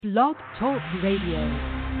Blog Talk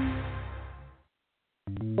Radio.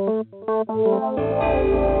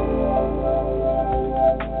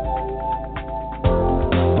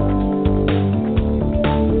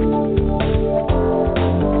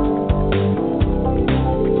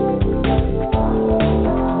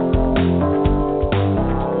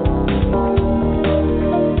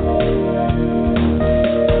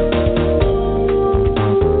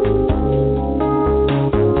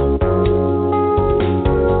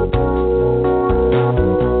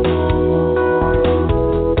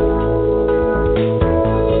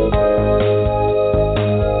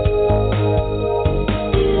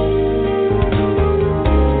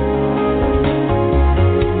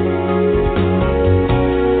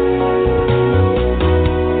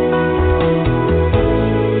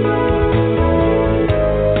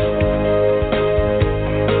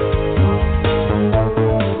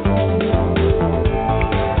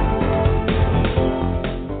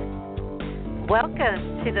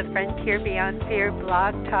 Welcome to the Frontier Beyond Fear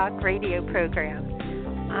blog talk radio program.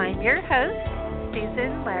 I'm your host,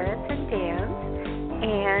 Susan Larison Dans,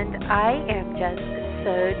 and I am just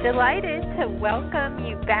so delighted to welcome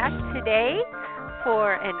you back today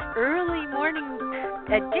for an early morning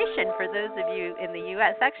edition for those of you in the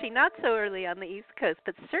U.S. Actually, not so early on the East Coast,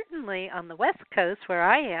 but certainly on the West Coast where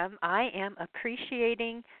I am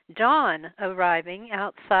appreciating dawn arriving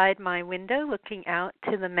outside my window, looking out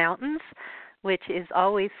to the mountains, which is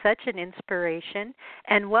always such an inspiration.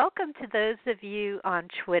 And welcome to those of you on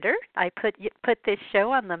Twitter. I put this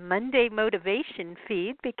show on the Monday Motivation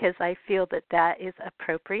feed because I feel that is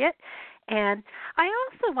appropriate. And I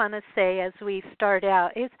also want to say as we start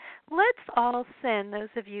out is let's all send those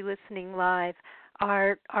of you listening live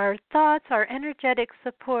our thoughts, our energetic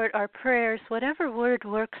support, our prayers, whatever word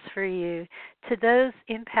works for you, to those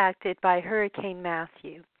impacted by Hurricane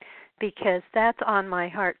Matthew, because that's on my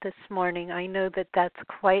heart this morning. I know that that's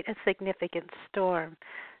quite a significant storm.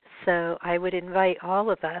 So I would invite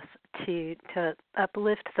all of us to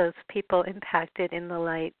uplift those people impacted in the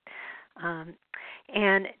light.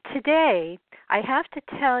 And today I have to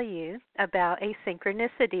tell you about a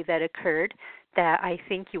synchronicity that occurred that I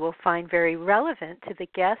think you will find very relevant to the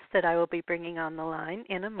guest that I will be bringing on the line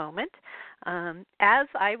in a moment. As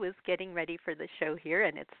I was getting ready for the show here,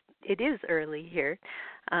 and it is early here,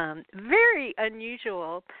 very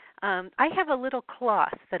unusual. I have a little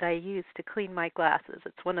cloth that I use to clean my glasses.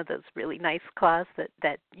 It's one of those really nice cloths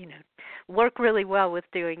that work really well with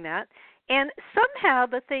doing that. And somehow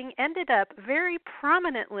the thing ended up very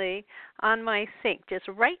prominently on my sink, just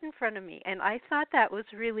right in front of me. And I thought that was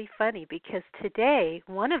really funny because today,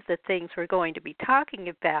 one of the things we are going to be talking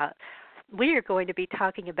about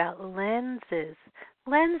lenses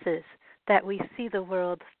that we see the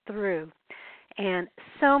world through. And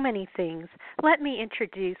so many things. Let me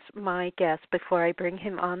introduce my guest before I bring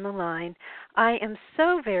him on the line. I am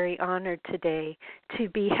so very honored today to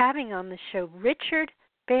be having on the show Richard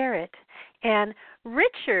Barrett. And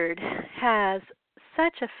Richard has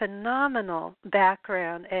such a phenomenal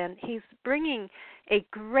background, and he's bringing a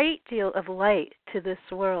great deal of light to this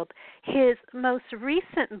world. His most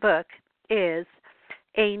recent book is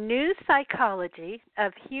A New Psychology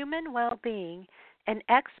of Human Well-Being, an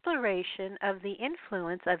exploration of the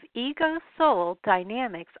influence of ego-soul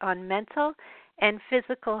dynamics on mental and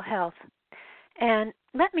physical health. And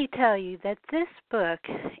let me tell you that this book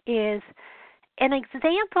is an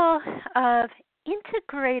example of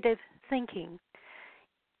integrative thinking.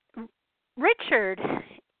 Richard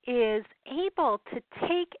is able to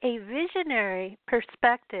take a visionary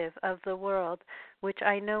perspective of the world, which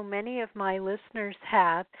I know many of my listeners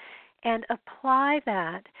have, and apply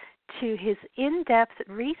that to his in-depth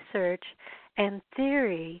research and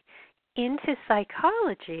theory into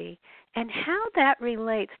psychology and how that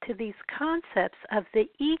relates to these concepts of the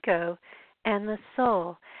ego and the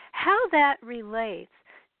soul, how that relates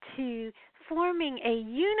to forming a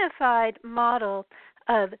unified model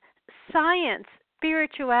of science,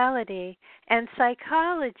 spirituality, and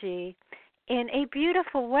psychology in a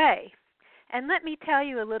beautiful way. And let me tell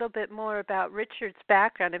you a little bit more about Richard's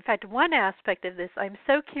background. In fact, one aspect of this I'm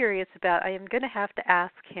so curious about, I am going to have to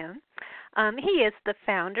ask him. He is the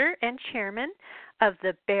founder and chairman of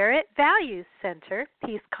the Barrett Values Center.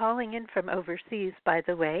 He's calling in from overseas, by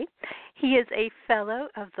the way. He is a fellow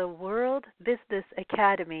of the World Business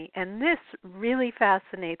Academy, and this really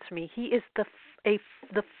fascinates me. He is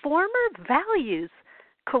the former values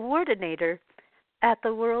coordinator at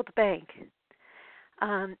the World Bank.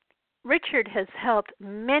 Richard has helped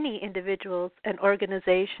many individuals and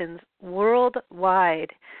organizations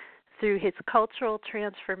worldwide through his cultural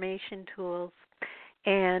transformation tools,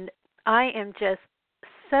 and I am just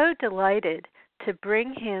so delighted to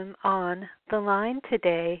bring him on the line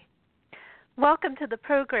today. Welcome to the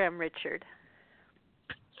program, Richard.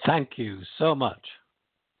 Thank you so much.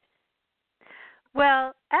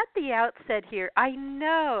 Well, at the outset here, I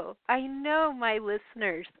know my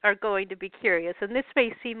listeners are going to be curious, and this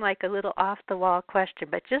may seem like a little off-the-wall question,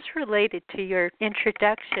 but just related to your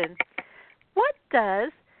introduction, what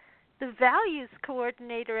does the values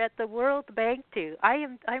coordinator at the World Bank do?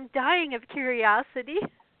 I'm dying of curiosity.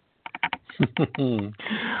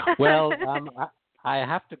 Well, I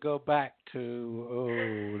have to go back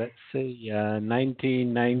to, let's see,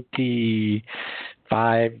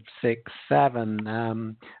 1995, 6,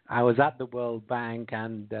 7. I was at the World Bank,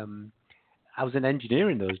 and I was an engineer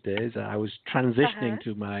in those days. I was transitioning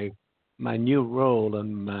to my new role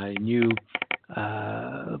and my new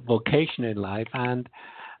vocation in life, and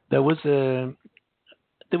there was a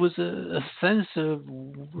sense of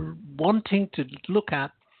wanting to look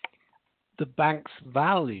at the bank's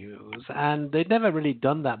values, and they'd never really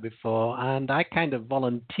done that before. And I kind of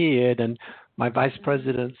volunteered, and my vice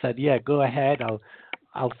president said, "Yeah, go ahead.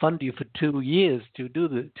 I'll fund you for 2 years to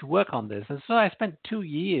work on this." And so I spent 2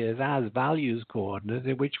 years as values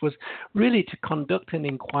coordinator, which was really to conduct an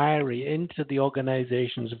inquiry into the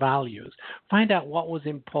organization's values, find out what was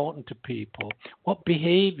important to people, what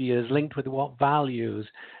behaviors linked with what values,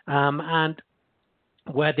 and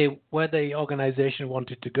where the organization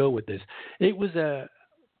wanted to go with this. It was a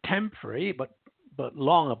temporary but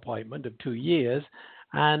long appointment of 2 years,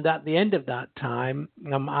 and at the end of that time,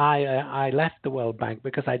 I left the World Bank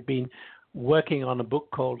because I'd been working on a book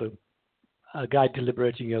called A Guide to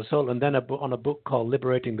Liberating Your Soul, and then on a book called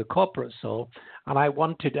Liberating the Corporate Soul, and I'd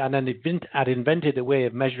invented a way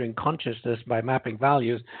of measuring consciousness by mapping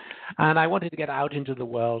values, and I wanted to get out into the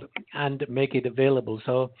world and make it available.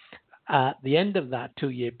 So at the end of that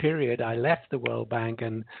 2-year period, I left the World Bank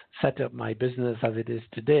and set up my business as it is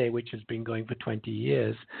today, which has been going for 20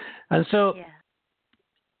 years. And so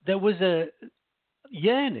there was a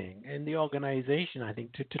yearning in the organization, I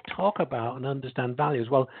think, to talk about and understand values.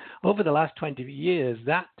 Well, over the last 20 years,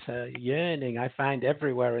 that yearning I find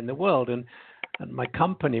everywhere in the world. And my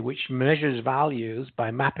company, which measures values by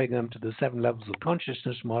mapping them to the 7 levels of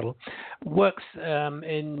consciousness model, works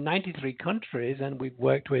in 93 countries, and we've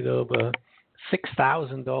worked with over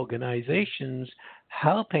 6,000 organizations,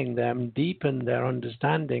 helping them deepen their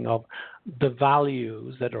understanding of the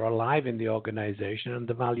values that are alive in the organization and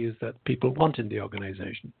the values that people want in the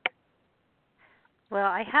organization. Well,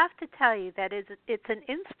 I have to tell you that it's an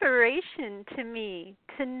inspiration to me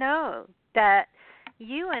to know that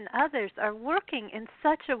you and others are working in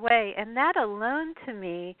such a way, and that alone to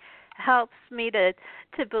me helps me to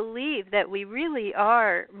believe that we really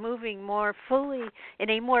are moving more fully, in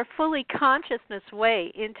a more fully consciousness way,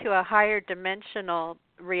 into a higher dimensional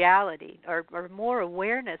reality, or more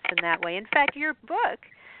awareness in that way. In fact, your book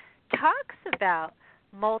talks about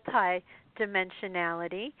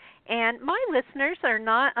multi-dimensionality, and my listeners are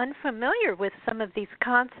not unfamiliar with some of these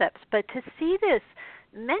concepts, but to see this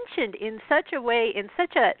mentioned in such a way, in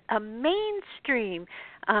such a mainstream,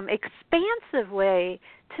 expansive way,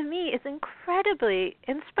 to me is incredibly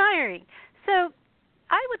inspiring. So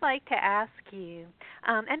I would like to ask you,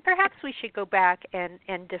 and perhaps we should go back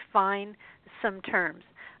and define some terms.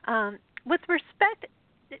 With respect,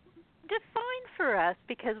 define for us,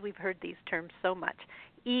 because we've heard these terms so much,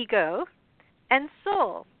 ego and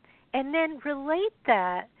soul, and then relate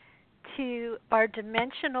that to our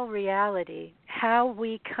dimensional reality, how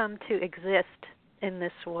we come to exist in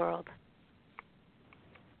this world.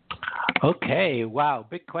 Okay, wow,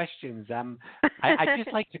 big questions. I'd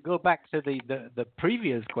just like to go back to the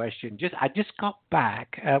previous question. I just got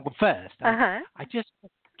back. First, I just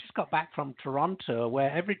got back from Toronto,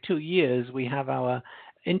 where every 2 years we have our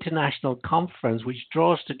international conference, which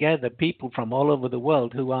draws together people from all over the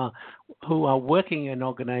world who are working in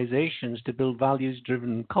organizations to build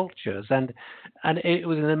values-driven cultures, and it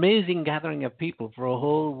was an amazing gathering of people for a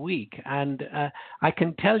whole week. And I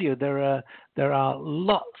can tell you there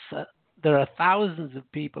are thousands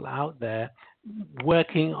of people out there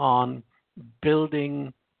working on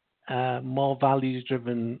building more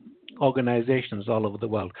values-driven organizations all over the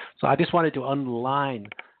world. So I just wanted to underline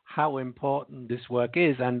how important this work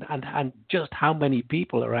is, and just how many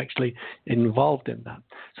people are actually involved in that.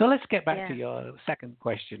 So let's get back to your second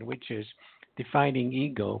question, which is defining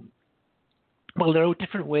ego. Well, there are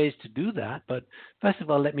different ways to do that, but first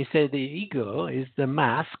of all, let me say the ego is the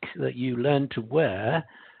mask that you learn to wear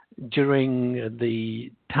during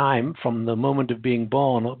the time from the moment of being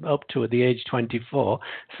born up to the age 24.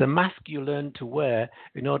 It's a mask you learn to wear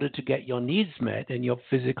in order to get your needs met in your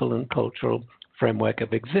physical and cultural framework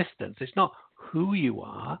of existence. It's not who you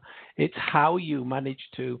are, it's how you manage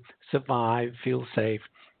to survive, feel safe,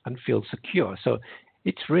 and feel secure. So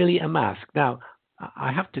it's really a mask. Now,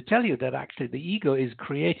 I have to tell you that actually the ego is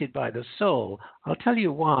created by the soul. I'll tell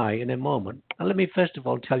you why in a moment. Now, let me first of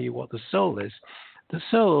all tell you what the soul is. The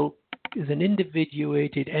soul is an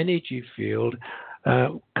individuated energy field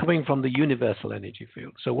coming from the universal energy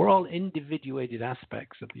field. So we're all individuated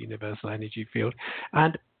aspects of the universal energy field.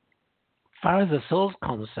 And as far as the soul's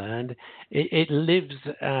concerned, it lives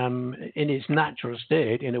in its natural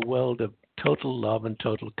state in a world of total love and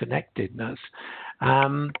total connectedness.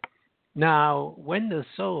 Now, when the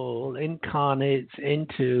soul incarnates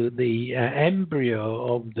into the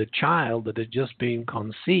embryo of the child that has just been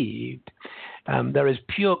conceived, there is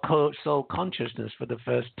pure soul consciousness for the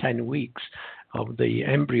first 10 weeks of the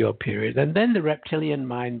embryo period. And then the reptilian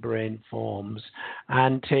mind brain forms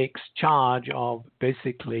and takes charge of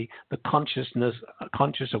basically the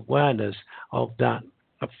conscious awareness of that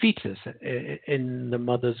a fetus in the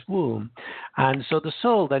mother's womb. And so the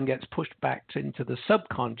soul then gets pushed back into the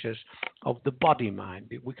subconscious of the body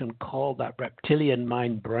mind. We can call that reptilian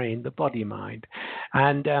mind brain the body mind.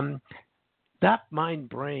 And that mind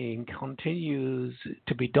brain continues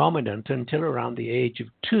to be dominant until around the age of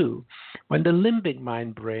 2, when the limbic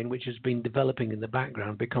mind brain, which has been developing in the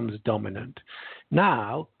background, becomes dominant.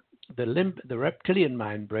 Now, the reptilian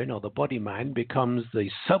mind brain, or the body mind, becomes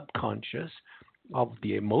the subconscious of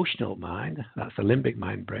the emotional mind, that's the limbic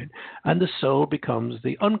mind brain, and the soul becomes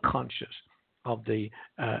the unconscious of the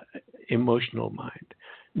emotional mind.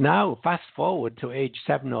 Now, fast forward to age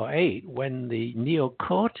 7 or 8, when the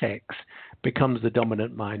neocortex becomes the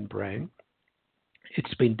dominant mind brain.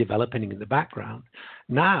 It's been developing in the background.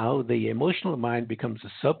 Now, the emotional mind becomes the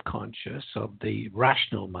subconscious of the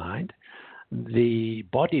rational mind. The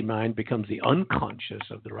body mind becomes the unconscious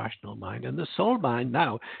of the rational mind, and the soul mind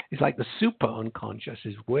now is like the super unconscious,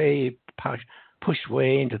 is way pushed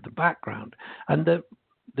way into the background. And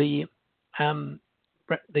the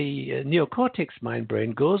neocortex mind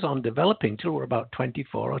brain goes on developing till we're about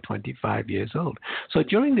 24 or 25 years old. So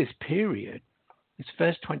during this period, this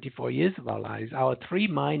first 24 years of our lives, our 3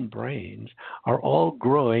 mind brains are all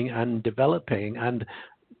growing and developing and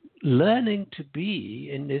learning to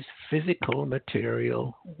be in this physical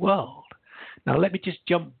material world. Now, let me just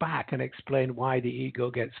jump back and explain why the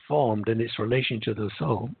ego gets formed and its relation to the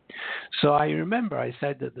soul. So I remember I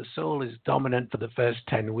said that the soul is dominant for the first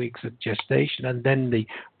 10 weeks of gestation, and then the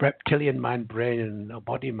reptilian mind brain and the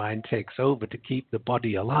body mind takes over to keep the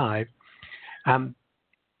body alive.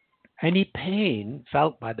 Any pain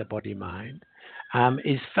felt by the body mind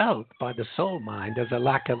is felt by the soul mind as a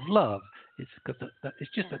lack of love. It's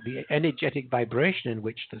just the energetic vibration in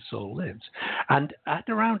which the soul lives. And at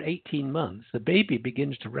around 18 months, the baby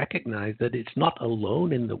begins to recognize that it's not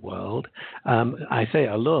alone in the world. I say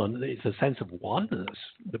alone, it's a sense of oneness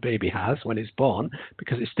the baby has when it's born,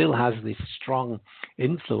 because it still has this strong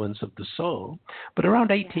influence of the soul. But around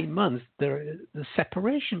 18 months, the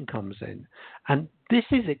separation comes in. And this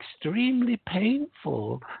is extremely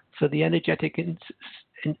painful for the energetic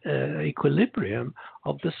equilibrium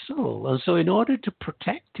of the soul. And so in order to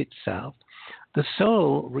protect itself, the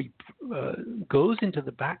soul goes into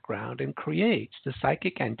the background and creates the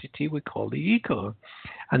psychic entity we call the ego.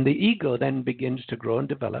 And the ego then begins to grow and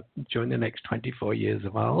develop during the next 24 years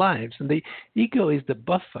of our lives. And the ego is the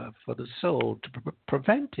buffer for the soul to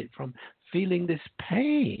prevent it from feeling this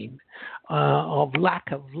pain of lack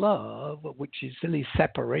of love, which is really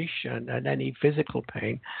separation and any physical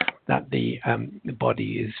pain that the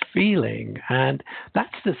body is feeling. And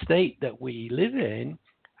that's the state that we live in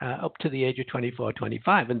up to the age of 24,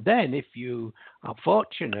 25. And then if you are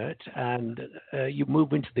fortunate and you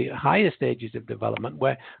move into the higher stages of development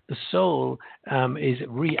where the soul is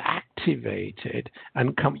reactivated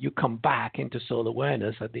and you come back into soul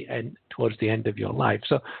awareness at the end, towards the end of your life.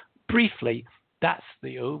 So briefly, that's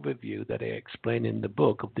the overview that I explain in the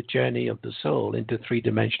book of the journey of the soul into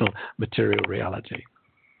 3-dimensional material reality.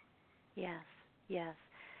 Yes, yes.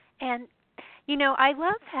 And you know, I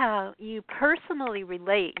love how you personally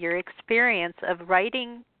relate your experience of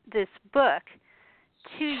writing this book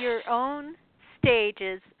to your own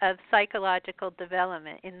stages of psychological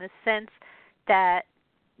development, in the sense that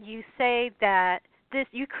you say that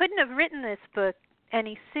you couldn't have written this book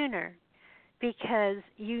any sooner because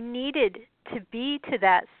you needed to be to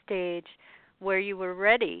that stage where you were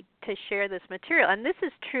ready to share this material. And this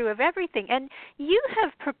is true of everything. And you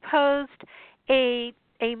have proposed a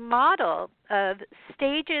model of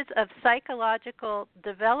stages of psychological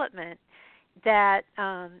development that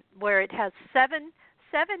where it has seven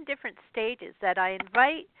different stages that I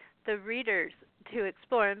invite the readers to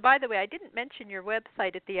explore. And by the way, I didn't mention your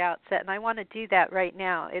website at the outset, and I want to do that right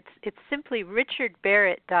now. It's simply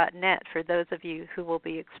richardbarrett.net for those of you who will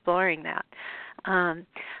be exploring that.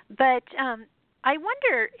 But I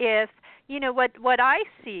wonder if, what I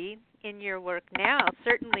see in your work now,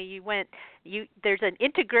 certainly there's an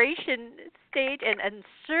integration stage and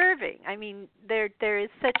serving. I mean, there is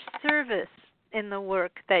such service in the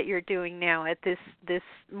work that you're doing now at this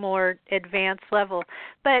more advanced level.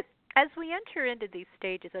 But as we enter into these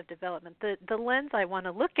stages of development, the lens I want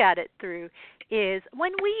to look at it through is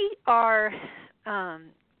when we are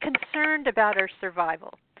concerned about our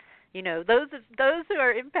survival. Those who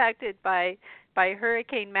are impacted by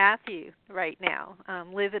Hurricane Matthew right now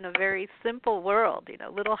live in a very simple world,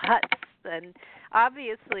 little huts, and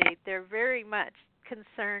obviously they're very much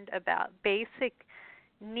concerned about basic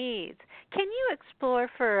needs. Can you explore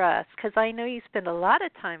for us, because I know you spend a lot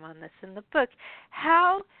of time on this in the book,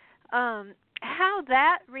 how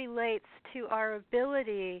that relates to our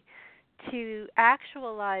ability to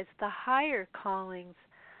actualize the higher callings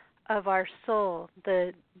of our soul,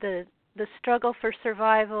 the struggle for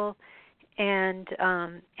survival, and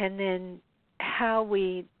then how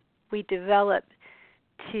we develop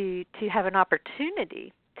to have an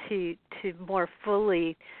opportunity to more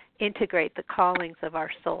fully integrate the callings of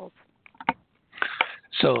our souls.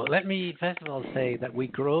 So let me first of all say that we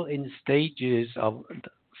grow in stages of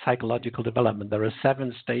psychological development. There are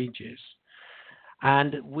 7 stages,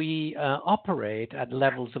 and we operate at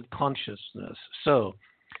levels of consciousness. So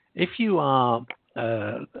if you are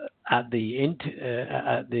at the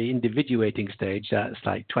individuating stage, that's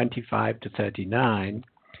like 25 to 39,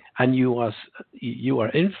 and you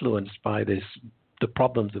are influenced by the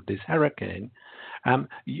problems of this hurricane,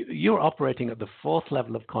 you're operating at the 4th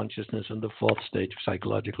level of consciousness and the 4th stage of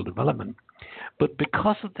psychological development. But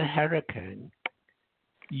because of the hurricane,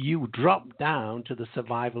 you drop down to the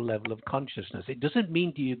survival level of consciousness. It doesn't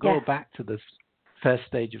mean you go back to the first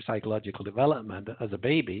stage of psychological development as a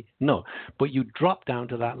baby. No, but you drop down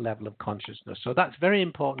to that level of consciousness. So that's very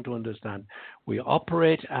important to understand. We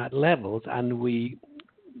operate at levels and we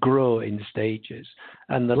grow in stages.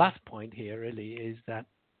 And the last point here really is that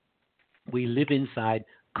we live inside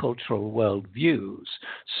cultural worldviews.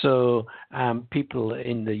 So people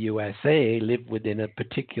in the USA live within a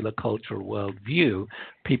particular cultural worldview.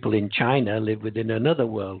 People in China live within another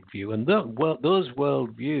worldview. And those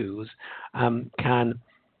worldviews can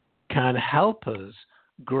help us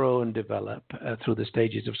grow and develop through the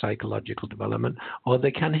stages of psychological development, or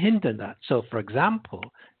they can hinder that. So, for example,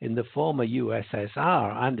 in the former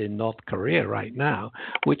USSR and in North Korea right now,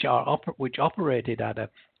 which operated at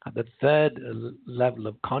the 3rd level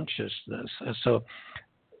of consciousness. So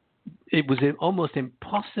it was almost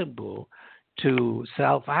impossible to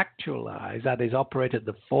self-actualize, that is, operate at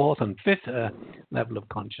the 4th and 5th level of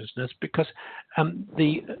consciousness, because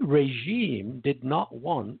the regime did not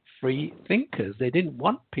want free thinkers. They didn't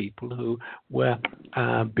want people who were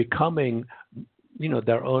becoming,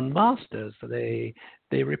 their own masters. They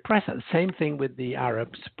repress it. Same thing with the Arab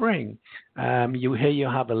Spring. You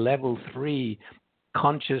have a level 3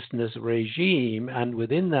 consciousness regime, and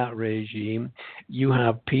within that regime you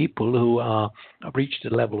have people who are reached a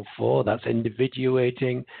level 4, that's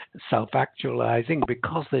individuating, self-actualizing,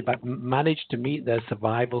 because they've managed to meet their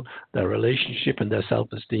survival, their relationship and their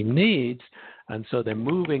self-esteem needs, and so they're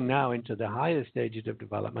moving now into the higher stages of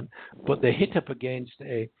development, but they hit up against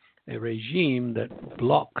a regime that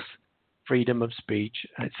blocks freedom of speech,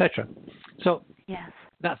 etc. So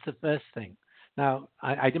that's the first thing. Now,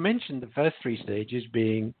 I mentioned the first 3 stages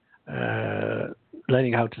being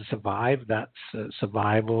learning how to survive. That's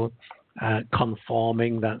survival,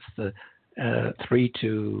 conforming. That's the 3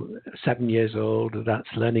 to 7 years old. That's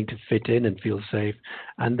learning to fit in and feel safe.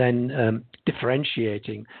 And then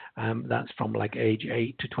differentiating. That's from like age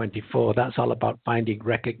 8 to 24. That's all about finding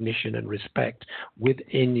recognition and respect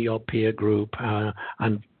within your peer group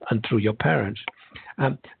and through your parents.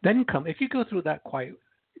 Then if you go through that quite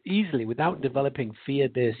easily without developing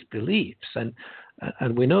fear-based beliefs,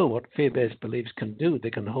 and we know what fear-based beliefs can do. They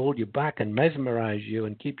can hold you back and mesmerize you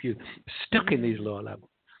and keep you stuck in these lower levels.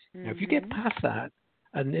 Now, if you get past that,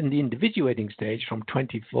 and in the individuating stage from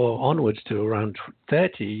 24 onwards to around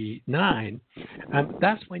 39,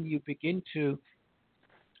 that's when you begin to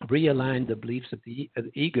realign the beliefs of the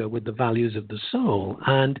ego with the values of the soul.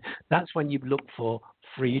 And that's when you look for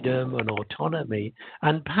freedom and autonomy,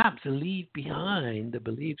 and perhaps leave behind the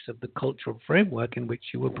beliefs of the cultural framework in which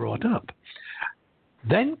you were brought up.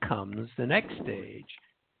 Then comes the next stage,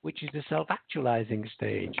 which is the self-actualizing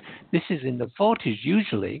stage. This is in the 40s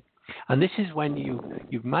usually, and this is when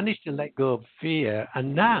you've managed to let go of fear,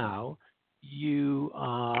 and now you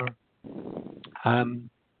are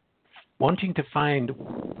wanting to find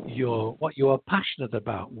what you are passionate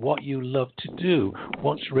about, what you love to do,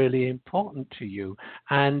 what's really important to you,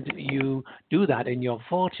 and you do that in your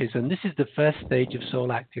 40s. And this is the first stage of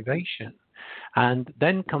soul activation. And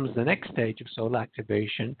then comes the next stage of soul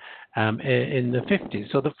activation in the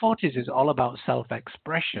 50s. So the 40s is all about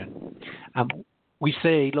self-expression. We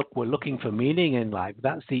say, look, we're looking for meaning in life.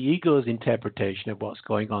 That's the ego's interpretation of what's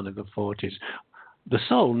going on in the 40s. The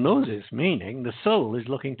soul knows its meaning. The soul is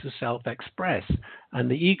looking to self-express, and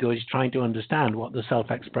the ego is trying to understand what the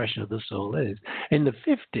self-expression of the soul is. In the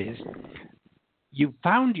 50s, you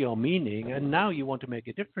found your meaning, and now you want to make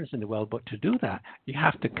a difference in the world, but to do that, you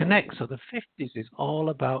have to connect. So the 50s is all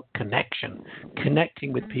about connection,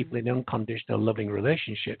 connecting with people in unconditional loving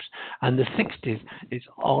relationships. And the 60s is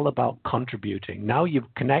all about contributing. Now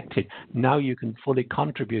you've connected. Now you can fully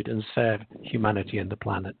contribute and serve humanity and the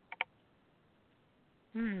planet.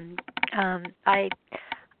 I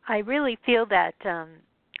really feel that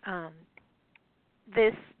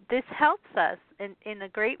this helps us in a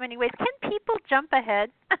great many ways. Can people jump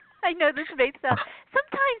ahead? I know this may sound.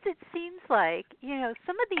 Sometimes it seems like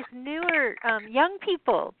some of these newer young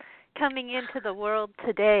people coming into the world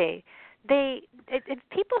today.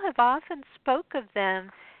 People have often spoke of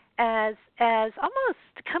them as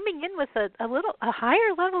almost coming in with a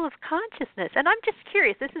higher level of consciousness. And I'm just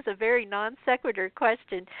curious, this is a very non sequitur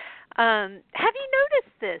question. Have you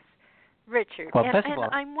noticed this, Richard? Well, first of all,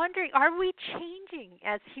 I'm wondering, are we changing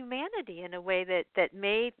as humanity in a way that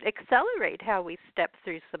may accelerate how we step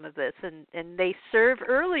through some of this and they serve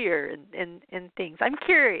earlier in things? I'm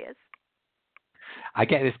curious. I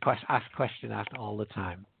get this question asked all the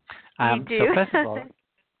time. You do? So first of all,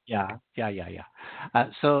 Yeah.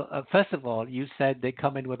 So first of all, you said they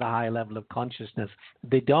come in with a higher level of consciousness.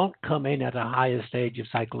 They don't come in at a higher stage of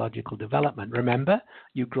psychological development. Remember,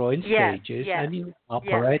 you grow in stages and you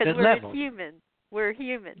operate at levels. We're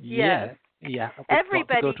human. Yes. Yeah.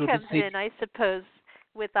 Everybody comes in, I suppose,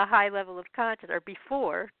 with a high level of consciousness, or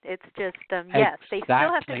before. It's just yes, they still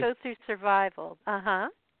have to go through survival. So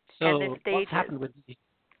and the stages.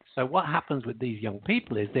 What happens with these young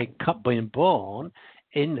people is they being born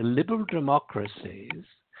in liberal democracies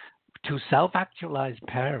to self-actualized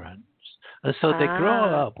parents, and so they grow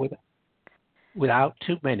up without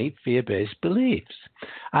too many fear-based beliefs,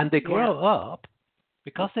 and they grow up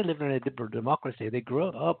because they live in a liberal democracy. They grow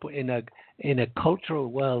up in a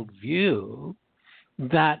cultural worldview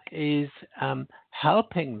that is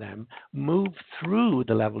helping them move through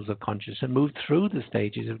the levels of consciousness and move through the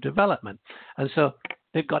stages of development, and so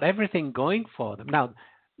they've got everything going for them. Now,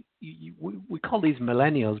 we call these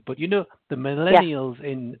millennials, but the millennials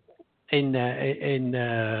in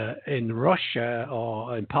Russia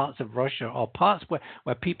or in parts of Russia or parts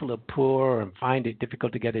where people are poor and find it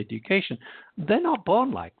difficult to get education, they're not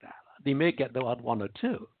born like that. They may get the odd one or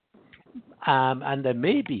two, and there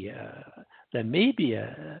may be a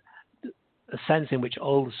sense in which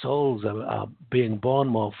old souls are being born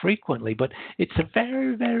more frequently, but it's a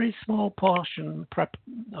very, very small portion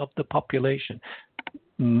of the population.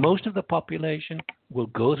 Most of the population will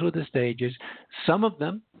go through the stages. Some of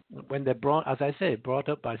them, when they're brought up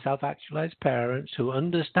by self-actualized parents who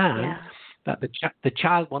understand that the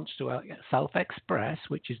child wants to self-express,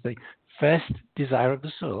 which is the first desire of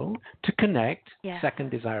the soul, to connect,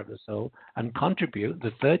 second desire of the soul, and contribute,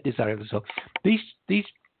 the third desire of the soul. These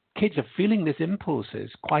kids are feeling these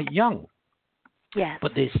impulses quite young,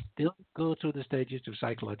 but they still go through the stages of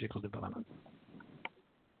psychological development.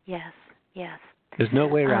 Yes. There's no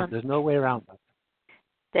way around. There's no way around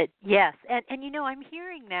that. And I'm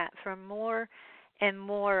hearing that from more and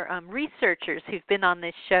more researchers who've been on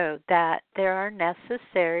this show, that there are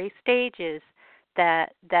necessary stages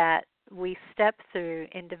that we step through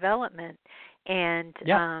in development, and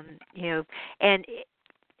and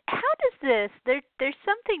how does this? There's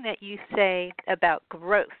something that you say about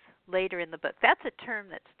growth later in the book. That's a term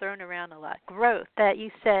that's thrown around a lot. Growth, that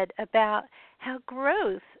you said about how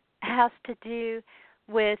growth has to do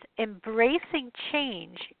with embracing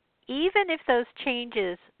change, even if those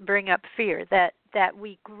changes bring up fear, that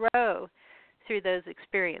we grow through those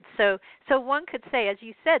experiences. So one could say, as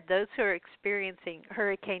you said, those who are experiencing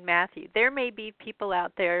Hurricane Matthew, there may be people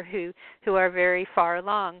out there who are very far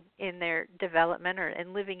along in their development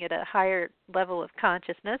and living at a higher level of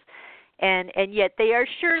consciousness, and yet they are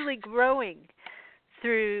surely growing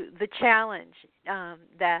through the challenge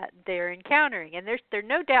that they're encountering. And there are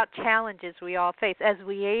no doubt challenges we all face as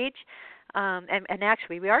we age. And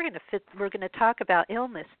actually, we're going to talk about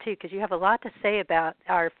illness too, because you have a lot to say about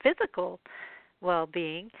our physical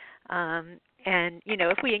well-being. And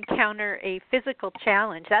if we encounter a physical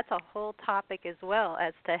challenge, that's a whole topic as well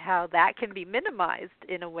as to how that can be minimized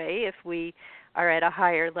in a way if we are at a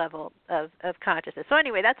higher level of consciousness. So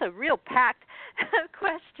anyway, that's a real packed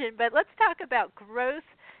question. But let's talk about growth,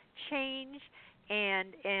 change,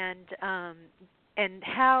 and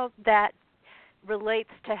how that relates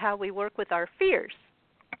to how we work with our fears.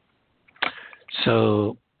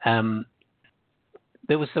 So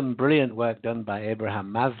there was some brilliant work done by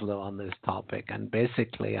Abraham Maslow on this topic, and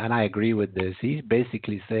basically, and I agree with this, he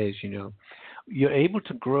basically says, you're able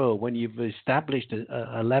to grow when you've established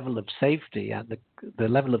a level of safety at the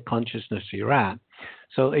level of consciousness you're at.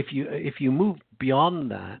 So if you move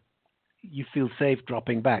beyond that, you feel safe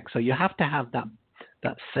dropping back. So you have to have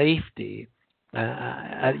that safety.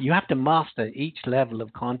 You have to master each level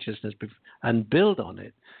of consciousness and build on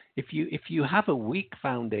it. If you have a weak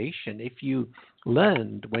foundation, if you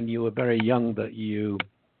learned when you were very young that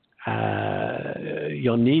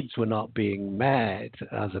your needs were not being met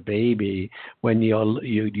as a baby, when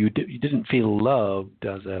you didn't feel loved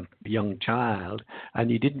as a young child,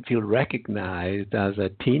 and you didn't feel recognized as a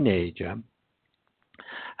teenager,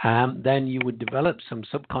 then you would develop some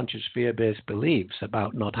subconscious fear-based beliefs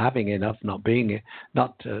about not having enough, not being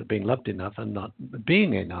loved enough, and not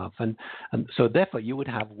being enough, and so therefore you would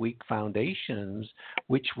have weak foundations,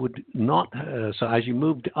 which would not. So as you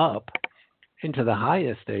moved up into the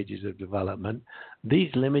higher stages of development,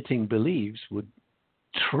 these limiting beliefs would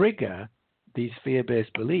trigger these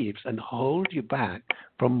fear-based beliefs and hold you back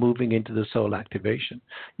from moving into the soul activation.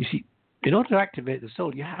 You see, in order to activate the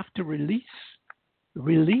soul, you have to release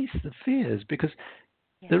the fears, because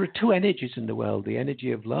there are two energies in the world, the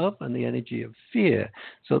energy of love and the energy of fear.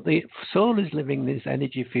 So the soul is living this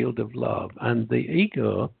energy field of love, and the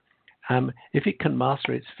ego, if it can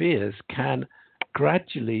master its fears, can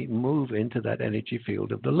gradually move into that energy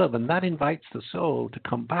field of the love. And that invites the soul to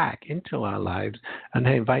come back into our lives, and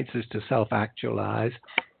it invites us to self-actualize,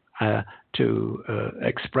 to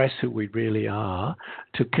express who we really are,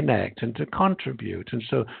 to connect and to contribute. And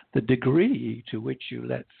so the degree to which you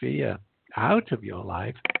let fear out of your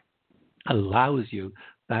life allows you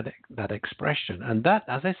that expression. And that,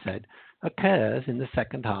 as I said, occurs in the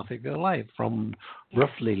second half of your life, from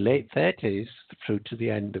roughly late 30s through to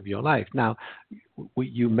the end of your life. Now,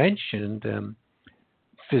 you mentioned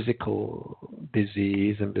physical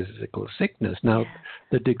disease and physical sickness. Now,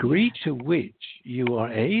 the degree to which you are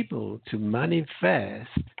able to manifest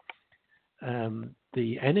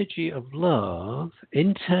the energy of love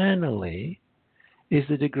internally is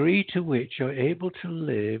the degree to which you're able to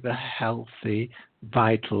live a healthy,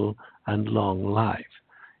 vital, and long life.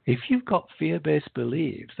 If you've got fear-based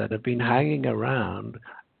beliefs that have been hanging around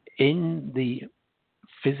in the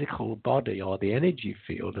physical body or the energy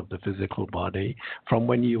field of the physical body from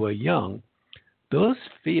when you were young, those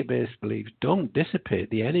fear-based beliefs don't dissipate.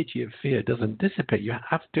 The energy of fear doesn't dissipate. You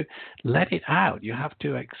have to let it out. You have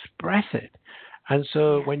to express it. And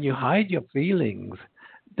so when you hide your feelings,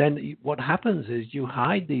 then what happens is you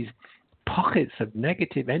hide these pockets of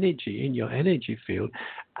negative energy in your energy field.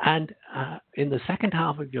 And in the second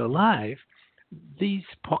half of your life, these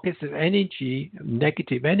pockets of energy,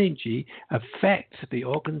 negative energy, affect the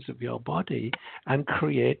organs of your body and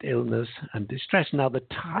create illness and distress. Now, the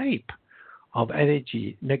type of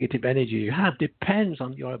energy, negative energy you have, depends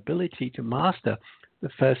on your ability to master the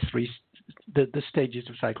first three, the stages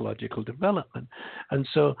of psychological development. And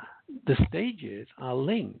so the stages are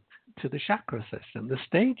linked to the chakra system. The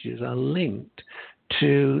stages are linked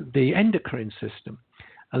to the endocrine system.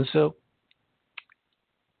 And so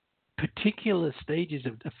particular stages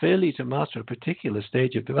of failure to master a particular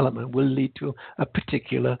stage of development will lead to a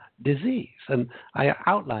particular disease. And I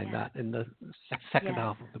outline that in the second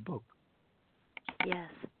half of the book. Yes.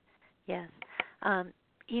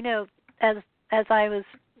 As I was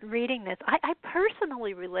reading this, I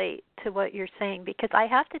personally relate to what you're saying, because I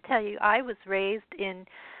have to tell you, I was raised in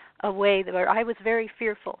a way where I was very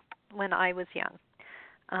fearful when I was young,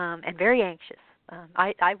 and very anxious.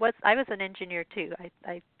 I was an engineer too.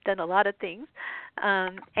 I've done a lot of things,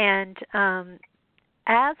 and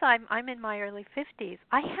as I'm in my early 50s,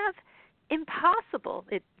 I have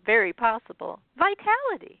it's very possible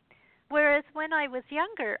vitality. Whereas when I was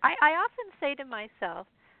younger, I often say to myself,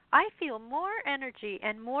 I feel more energy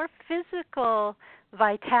and more physical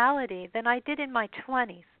vitality than I did in my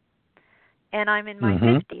 20s, and I'm in my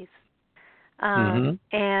 50s.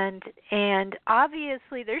 And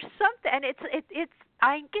obviously there's something, and it's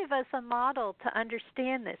I give us a model to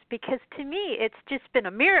understand this, because to me it's just been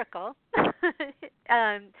a miracle.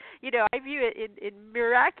 I view it in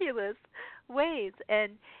miraculous ways,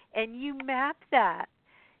 and you map that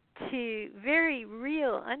to very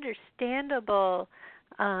real, understandable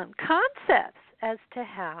concepts as to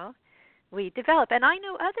how we develop. And I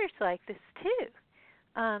know others like this too.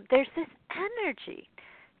 There's this energy,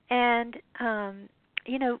 and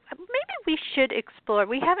maybe we should explore.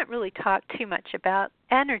 We haven't really talked too much about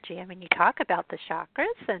energy. I mean, you talk about the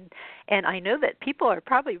chakras, and I know that people are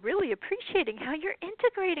probably really appreciating how you're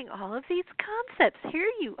integrating all of these concepts. Here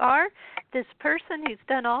you are, this person who's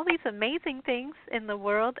done all these amazing things in the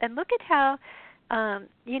world, and look at how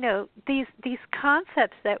these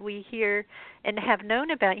concepts that we hear and have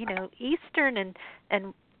known about, Eastern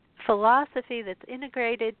and philosophy that's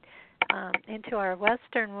integrated into our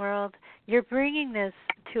Western world, you're bringing this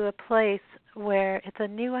to a place where it's a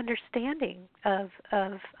new understanding of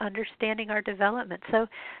understanding our development. So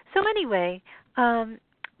anyway,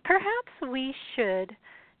 perhaps we should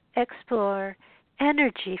explore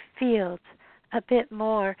energy fields a bit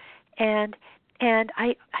more, and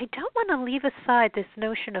I don't want to leave aside this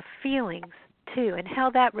notion of feelings too, and how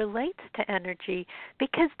that relates to energy,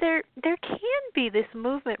 because there can be this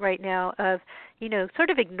movement right now of, sort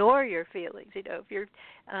of ignore your feelings, if you're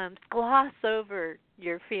gloss over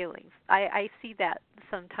your feelings. I see that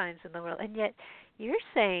sometimes in the world, and yet you're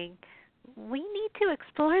saying we need to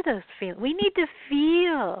explore those feelings. We need to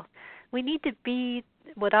feel. We need to be,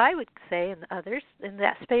 what I would say, and others, in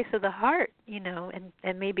that space of the heart,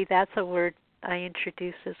 and maybe that's a word I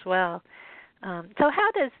introduce as well. So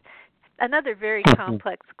how does, another very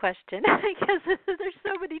complex question, because there's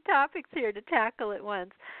so many topics here to tackle at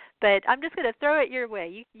once, but I'm just going to throw it your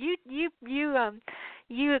way.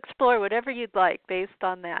 You explore whatever you'd like based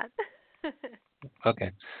on that.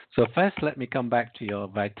 Okay. So first, let me come back to your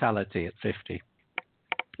vitality at 50.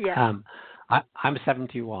 Yeah. I'm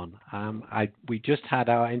 71. We just had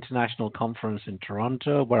our international conference in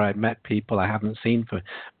Toronto where I met people I haven't seen for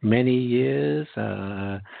many years.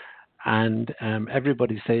 And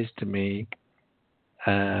everybody says to me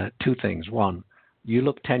two things. One, you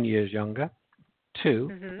look 10 years younger. Two,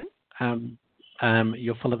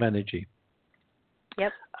 you're full of energy.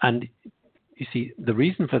 Yep. And you see, the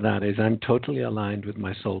reason for that is I'm totally aligned with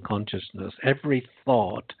my soul consciousness. Every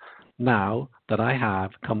thought now that I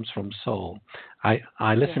have comes from soul. I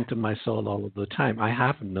listen to my soul all of the time. I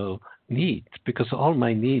have no needs because all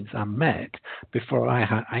my needs are met before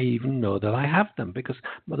I even know that I have them, because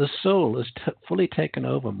the soul has fully taken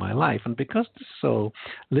over my life. And because the soul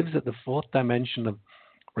lives at the fourth dimension of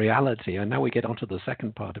reality, and now we get onto the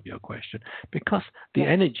second part of your question, because the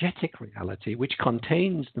energetic reality, which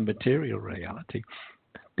contains the material reality,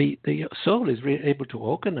 the soul is able to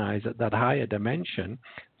organize at that higher dimension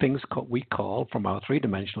things we call, from our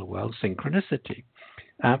three-dimensional world, synchronicity.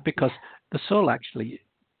 Because the soul actually,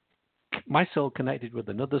 my soul connected with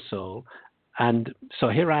another soul, and so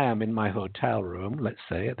here I am in my hotel room, let's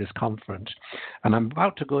say, at this conference, and I'm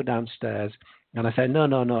about to go downstairs, and I say, no,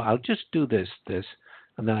 I'll just do this,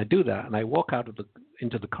 and then I do that, and I walk out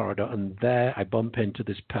into the corridor, and there I bump into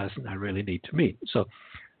this person I really need to meet. So,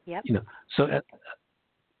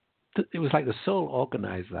 it was like the soul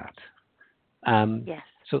organized that.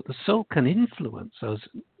 So the soul can influence us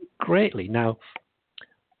greatly. Now,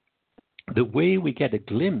 the way we get a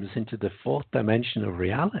glimpse into the fourth dimension of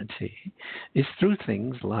reality is through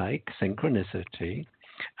things like synchronicity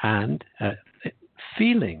and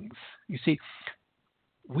feelings. You see,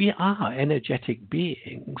 we are energetic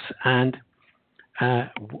beings, and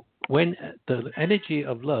when the energy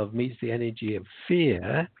of love meets the energy of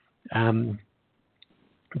fear,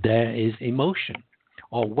 there is emotion.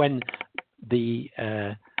 Or when we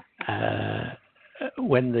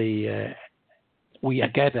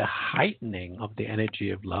get a heightening of the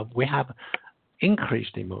energy of love, we have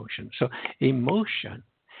increased emotion. So emotion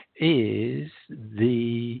is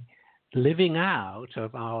the living out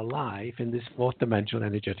of our life in this fourth dimensional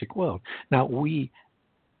energetic world. Now we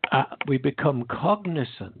become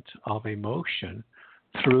cognizant of emotion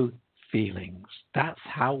through feelings. That's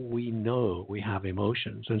how we know we have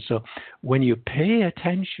emotions. And so when you pay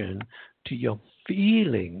attention to your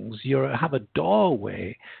feelings, you have a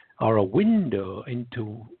doorway or a window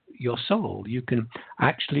into your soul. You can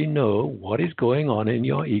actually know what is going on in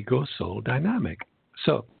your ego-soul dynamic.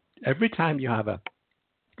 So every time you have a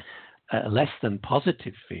less than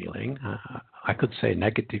positive feeling, I could say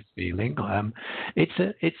negative feeling, and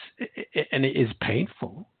it is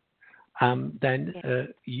painful. Then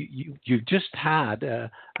you just had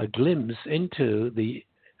a glimpse into the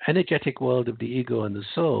energetic world of the ego and the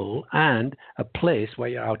soul, and a place where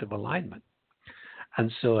you're out of alignment.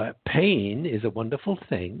 And so pain is a wonderful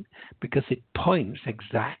thing because it points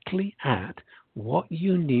exactly at what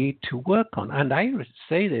you need to work on. And I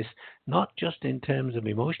say this not just in terms of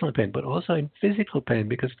emotional pain, but also in physical pain,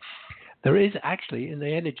 because there is actually, in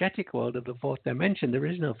the energetic world of the fourth dimension, there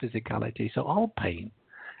is no physicality. So all pain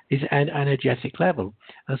is an energetic level.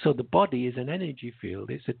 And so the body is an energy field.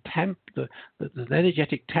 It's the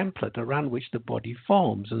energetic template around which the body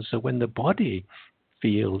forms. And so when the body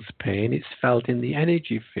feels pain, it's felt in the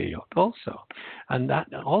energy field also. And that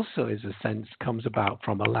also, is a sense, comes about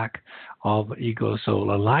from a lack of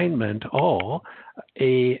ego-soul alignment, and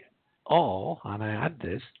I add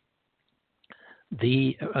this,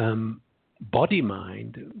 the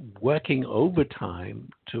body-mind working overtime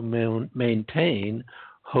to maintain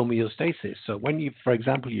homeostasis. So when you, for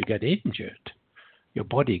example, you get injured, your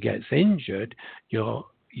body gets injured,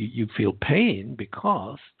 you feel pain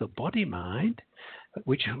because the body-mind,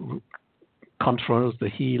 which controls the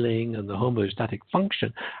healing and the homeostatic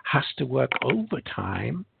function, has to work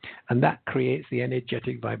overtime, and that creates the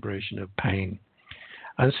energetic vibration of pain.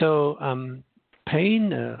 And so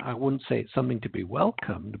pain, I wouldn't say it's something to be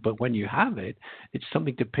welcomed, but when you have it, it's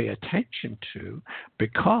something to pay attention to,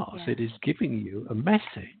 because it is giving you a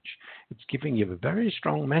message. It's giving you a very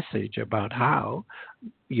strong message about how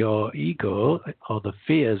your ego, or the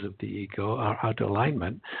fears of the ego, are out of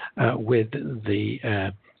alignment with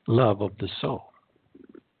the love of the soul.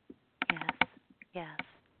 Yes.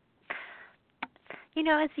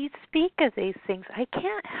 As you speak of these things, I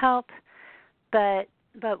can't help but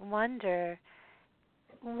wonder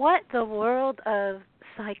what the world of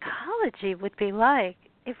psychology would be like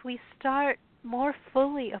if we start more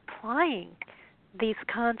fully applying these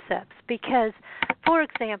concepts. Because, for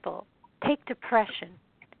example, take depression.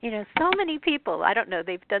 So many people, I don't know,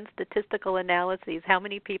 they've done statistical analyses, how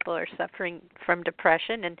many people are suffering from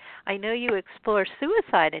depression, and I know you explore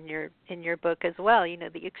suicide in your book as well,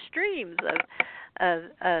 the extremes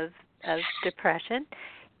of depression.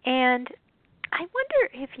 And I wonder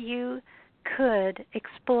if you could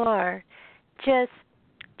explore just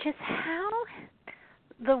how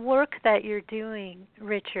the work that you're doing,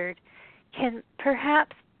 Richard, can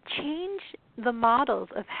perhaps change the models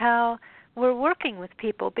of how we're working with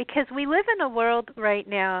people, because we live in a world right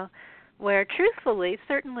now where, truthfully,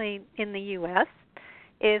 certainly in the U.S.,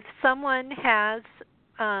 if someone has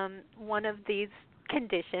one of these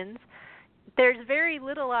conditions, there's very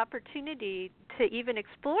little opportunity to even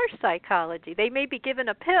explore psychology. They may be given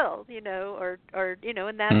a pill, or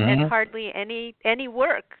and that, and hardly any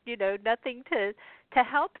work, nothing to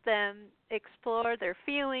help them explore their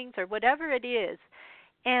feelings or whatever it is.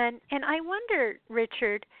 And I wonder,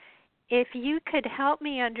 Richard, if you could help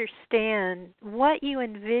me understand what you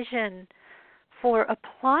envision for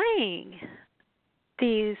applying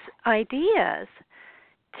these ideas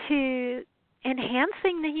to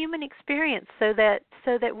enhancing the human experience, so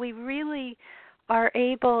that we really are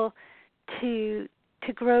able to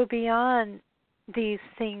grow beyond these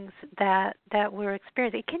things that we're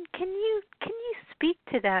experiencing. Can you speak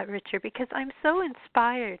to that, Richard? Because I'm so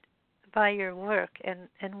inspired by your work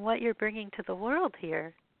and what you're bringing to the world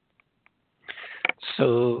here.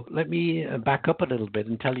 So let me back up a little bit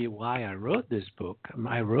and tell you why I wrote this book.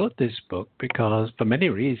 I wrote this book because, for many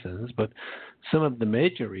reasons, but some of the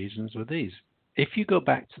major reasons were these. If you go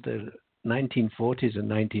back to the 1940s and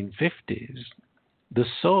 1950s, the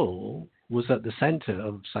soul was at the center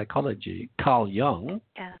of psychology. Carl Jung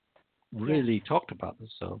really talked about the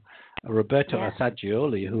soul. Roberto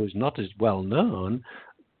Assagioli, who is not as well known,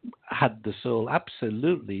 had the soul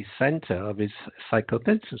absolutely center of his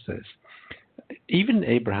psychosynthesis. Even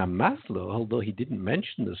Abraham Maslow, although he didn't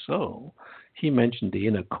mention the soul, he mentioned the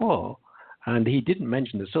inner core. And he didn't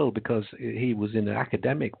mention the soul because he was in an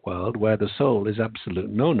academic world where the soul is absolute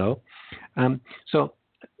no-no. So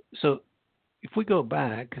if we go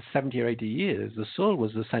back 70 or 80 years, the soul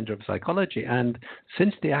was the center of psychology. And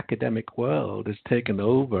since the academic world has taken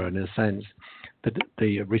over, in a sense,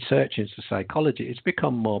 the research into psychology, it's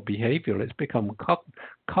become more behavioral. It's become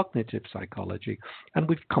cognitive psychology. And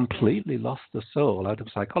we've completely lost the soul out of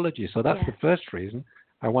psychology. So that's the first reason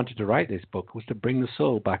I wanted to write this book, was to bring the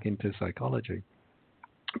soul back into psychology.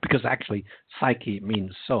 Because actually, psyche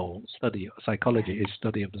means soul. Psychology is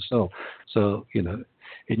study of the soul. So,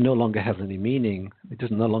 it no longer has any meaning.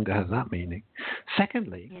 It no longer has that meaning.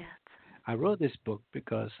 Secondly, I wrote this book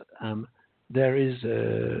because there is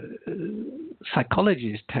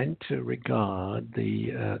psychologists tend to regard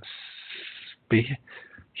the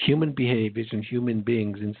human behaviors and human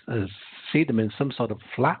beings as see them in some sort of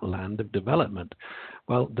flatland of development.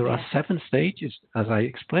 Well, there are 7 stages, as I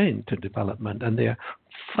explained, to development, and they are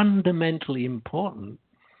fundamentally important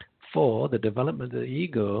for the development of the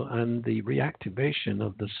ego and the reactivation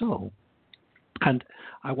of the soul. And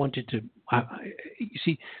I wanted to, you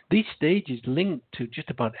see, these stages link to just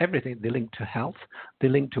about everything. They link to health. They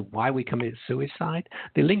link to why we commit suicide.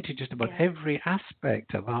 They link to just about every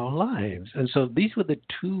aspect of our lives. And so these were the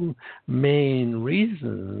two main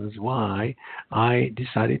reasons why I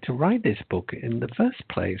decided to write this book in the first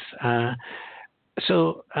place.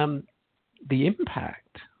 The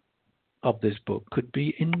impact of this book could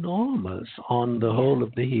be enormous on the whole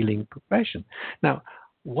of the healing profession. Now,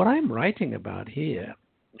 what I'm writing about here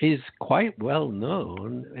is quite well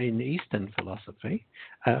known in Eastern philosophy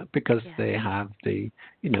because they have they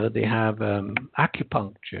have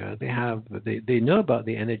acupuncture, they know about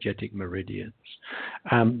the energetic meridians.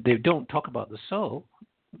 They don't talk about the soul,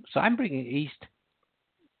 so I'm bringing East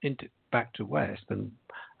back to West and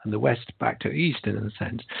the West back to East in a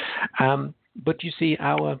sense. But you see,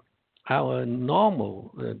 our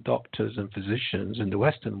normal doctors and physicians in the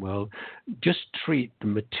Western world just treat the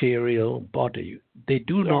material body. They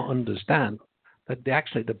do not understand that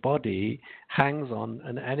the body hangs on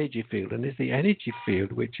an energy field, and it's the energy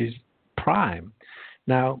field which is prime.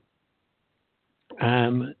 Now,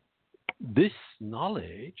 this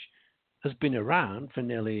knowledge has been around for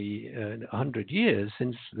nearly 100 years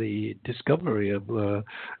since the discovery of the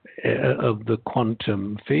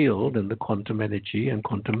quantum field and the quantum energy and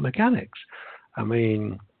quantum mechanics. I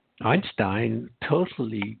mean, Einstein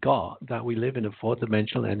totally got that we live in a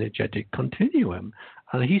four-dimensional energetic continuum,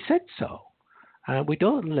 and he said so. We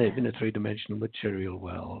don't live in a three-dimensional material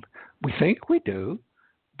world. We think we do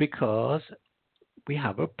because we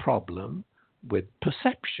have a problem with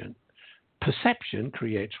perception. Perception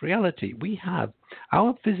creates reality.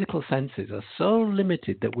 Our physical senses are so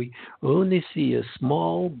limited that we only see a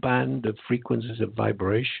small band of frequencies of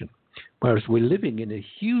vibration, whereas we're living in a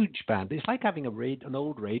huge band. It's like having an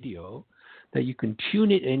old radio that you can tune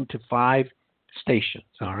it into 5 stations,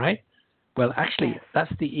 all right? Well, actually,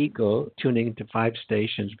 that's the ego tuning into 5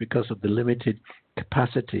 stations because of the limited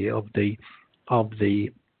capacity of the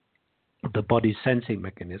body's sensing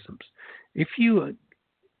mechanisms. If you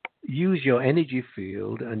use your energy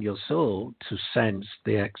field and your soul to sense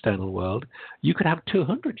the external world, you could have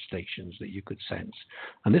 200 stations that you could sense.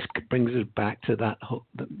 And this brings us back to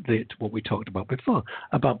what we talked about before,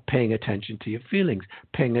 about paying attention to your feelings,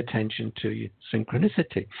 paying attention to your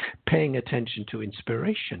synchronicity, paying attention to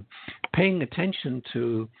inspiration, paying attention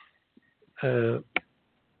to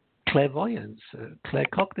clairvoyance,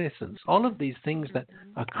 claircognizance, all of these things that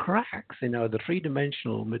are cracks in the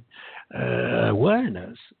three-dimensional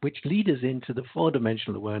awareness, which lead us into the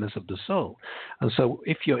four-dimensional awareness of the soul. And so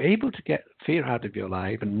if you're able to get fear out of your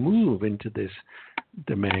life and move into this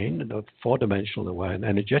domain of four-dimensional awareness,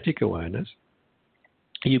 energetic awareness,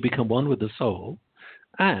 you become one with the soul.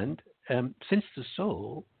 And since the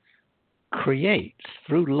soul creates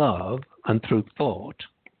through love and through thought,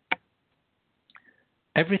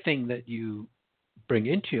 everything that you bring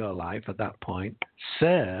into your life at that point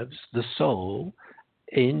serves the soul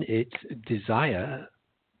in its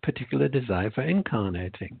particular desire for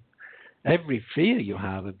incarnating. Every fear you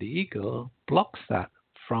have of the ego blocks that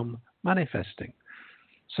from manifesting.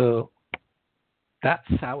 So that's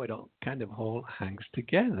how it all kind of all hangs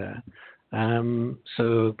together.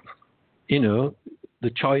 The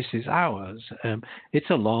choice is ours. It's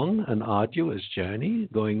a long and arduous journey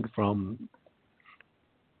going from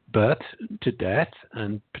birth to death,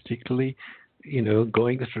 and particularly,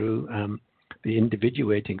 going through the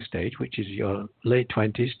individuating stage, which is your late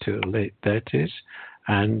 20s to late 30s,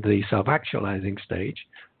 and the self-actualizing stage,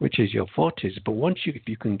 which is your 40s. But if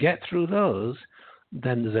you can get through those,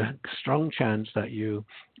 then there's a strong chance that you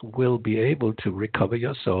will be able to recover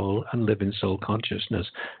your soul and live in soul consciousness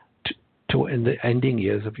to in the ending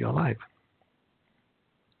years of your life.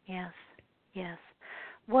 Yes.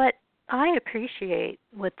 What I appreciate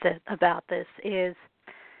about this is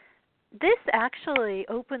this actually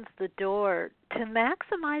opens the door to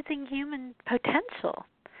maximizing human potential,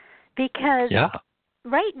 because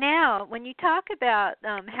right now when you talk about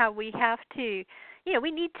how we have to,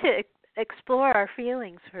 we need to explore our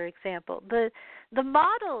feelings, for example, the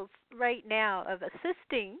models right now of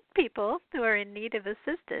assisting people who are in need of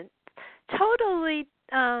assistance totally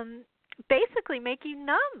basically make you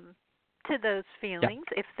numb to those feelings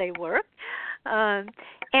if they work.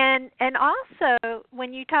 And also,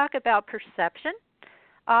 when you talk about perception,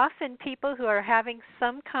 often people who are having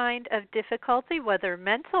some kind of difficulty, whether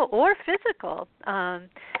mental or physical,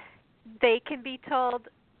 they can be told,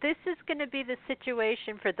 this is going to be the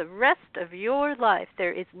situation for the rest of your life.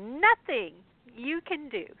 There is nothing you can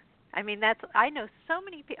do. I mean, I know so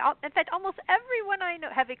many people, in fact, almost everyone I know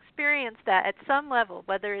have experienced that at some level,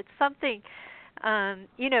 whether it's something And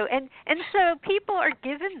so people are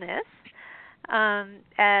given this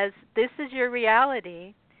as this is your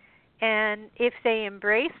reality, and if they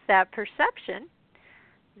embrace that perception,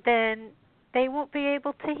 then they won't be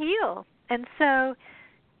able to heal. And so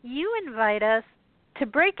you invite us to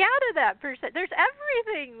break out of that perception. There's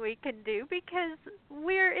everything we can do because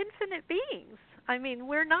we're infinite beings. I mean,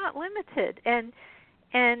 we're not limited. And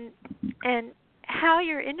how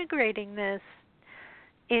you're integrating this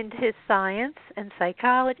into science and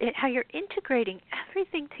psychology, how you're integrating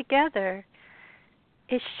everything together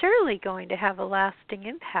is surely going to have a lasting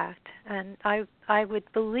impact. And I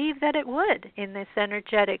would believe that it would in this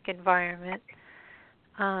energetic environment.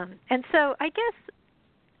 And so I guess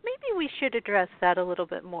maybe we should address that a little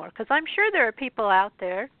bit more, because I'm sure there are people out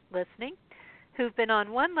there listening who've been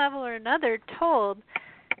on one level or another told,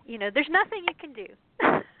 there's nothing you can do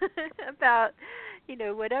about,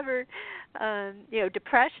 whatever,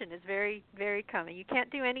 depression is very, very common. You can't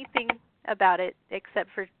do anything about it except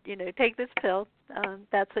for, take this pill.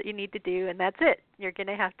 That's what you need to do, and that's it. You're going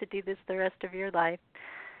to have to do this the rest of your life.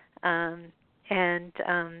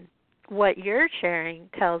 What you're sharing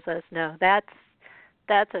tells us, no, that's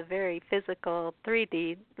a very physical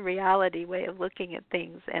 3D reality way of looking at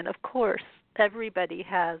things. And, of course, everybody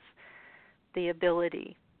has the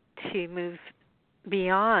ability to move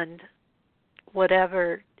beyond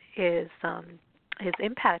whatever is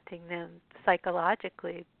impacting them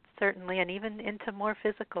psychologically, certainly, and even into more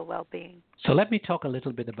physical well-being. So let me talk a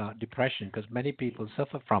little bit about depression, because many people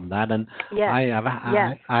suffer from that. And yes.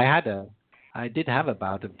 I did have a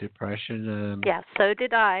bout of depression. Yes, so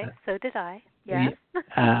did I. Yes.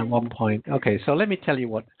 At one point. Okay, so let me tell you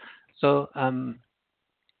what. So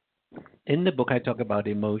in the book I talk about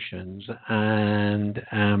emotions and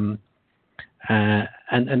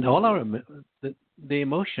all our the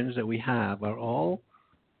emotions that we have are all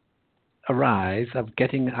arise of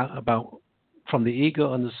getting about from the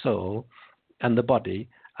ego and the soul and the body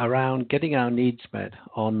around getting our needs met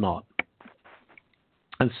or not.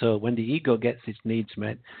 And so when the ego gets its needs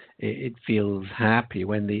met, it feels happy.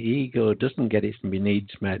 When the ego doesn't get its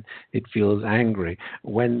needs met, it feels angry.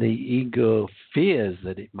 When the ego fears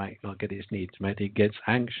that it might not get its needs met, it gets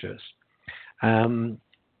anxious. When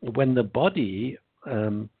the body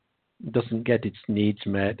doesn't get its needs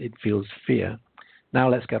met, it feels fear. Now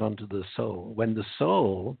let's get on to the soul. When the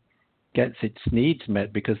soul gets its needs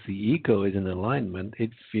met because the ego is in alignment,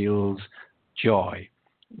 it feels joy.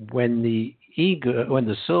 When the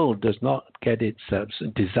soul does not get its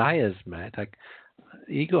desires met, like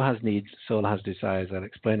ego has needs, soul has desires. I'll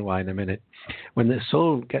explain why in a minute. When the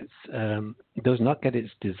soul does not get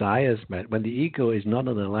its desires met, when the ego is not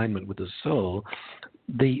in alignment with the soul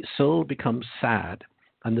becomes sad,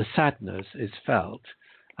 and the sadness is felt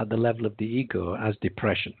at the level of the ego as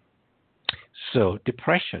depression. So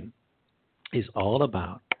depression is all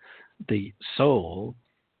about the soul,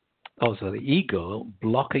 also the ego,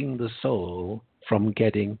 blocking the soul from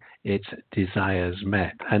getting its desires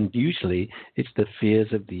met. And usually it's the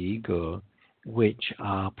fears of the ego which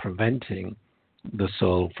are preventing the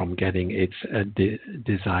soul from getting its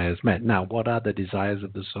desires met. Now, what are the desires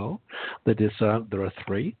of the soul? There are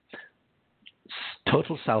three.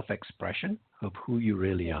 Total self-expression of who you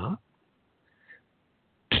really are.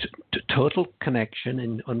 Total connection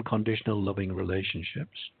in unconditional loving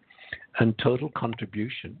relationships. And total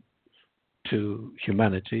contribution to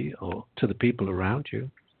humanity or to the people around you,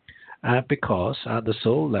 because at the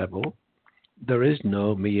soul level, there is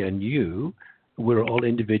no me and you. We're all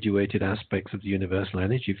individuated aspects of the universal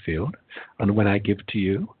energy field. And when I give to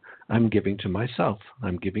you, I'm giving to myself.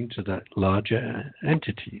 I'm giving to that larger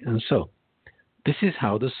entity. And so this is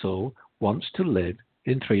how the soul wants to live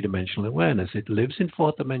in three-dimensional awareness. It lives in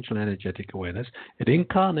fourth-dimensional energetic awareness. It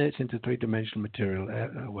incarnates into three-dimensional material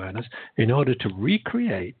awareness in order to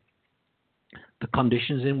recreate the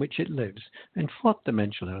conditions in which it lives in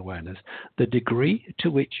fourth-dimensional awareness. The degree to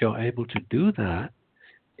which you're able to do that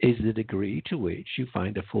is the degree to which you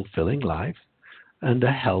find a fulfilling life and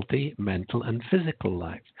a healthy mental and physical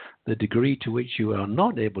life. The degree to which you are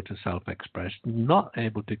not able to self-express, not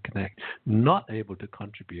able to connect, not able to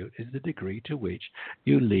contribute is the degree to which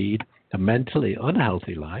you lead a mentally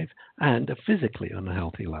unhealthy life and a physically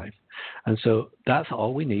unhealthy life. And so that's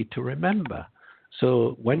all we need to remember.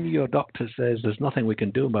 So when your doctor says there's nothing we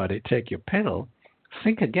can do about it, take your pill,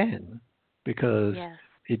 think again, because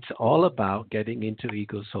it's all about getting into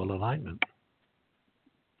ego-soul alignment.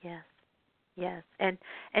 Yes. And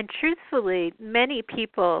truthfully, many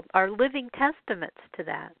people are living testaments to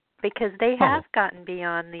that because they have gotten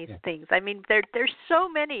beyond these things. I mean, there's so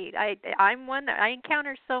many. I'm one that I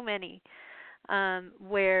encounter so many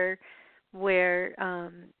where where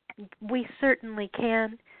we certainly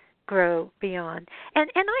can grow beyond. And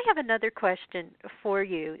I have another question for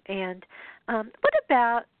you. And what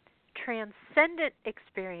about transcendent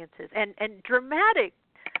experiences and dramatic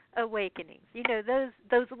awakenings? You know,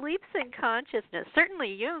 those leaps in consciousness.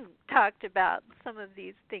 Certainly, Jung talked about some of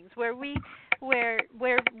these things where we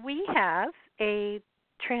have a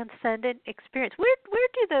transcendent experience. Where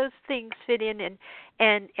do those things fit in,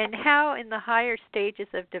 and how in the higher stages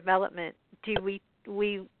of development do we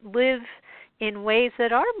live in ways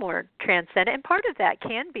that are more transcendent? And part of that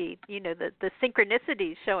can be, you know, the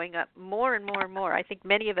synchronicities showing up more and more and more. I think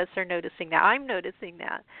many of us are noticing that. I'm noticing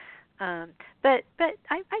that. But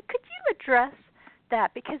could you address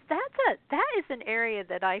that, because that is an area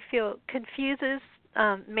that I feel confuses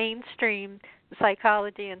mainstream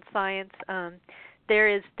psychology and science. There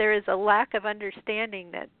is a lack of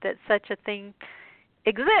understanding that such a thing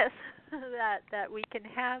exists, that we can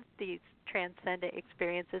have these transcendent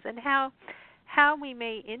experiences, and how we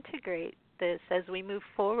may integrate this as we move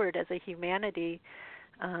forward as a humanity,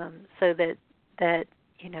 so that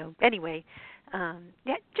you know. Anyway,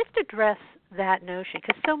 just address that notion,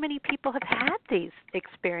 because so many people have had these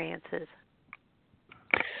experiences.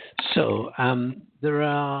 So there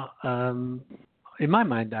are, in my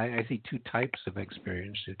mind, I see two types of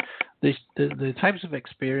experiences. The types of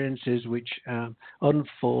experiences which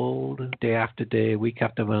unfold day after day, week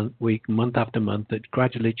after week, month after month, that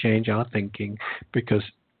gradually change our thinking, because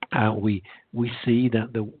we see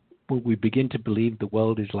that we begin to believe the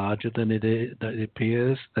world is larger than it is, that it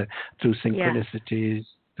appears, through synchronicities,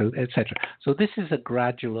 etc. So this is a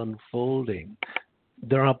gradual unfolding.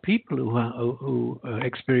 There are people who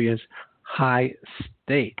experience high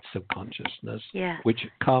states of consciousness, which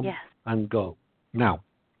come and go. Now,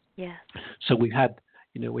 so we have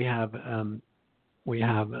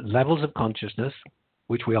levels of consciousness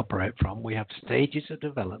which we operate from. We have stages of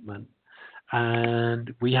development,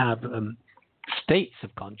 and we have states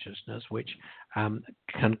of consciousness which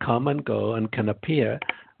can come and go and can appear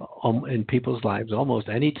in people's lives almost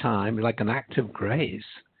any time, like an act of grace.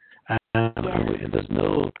 There's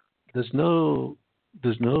no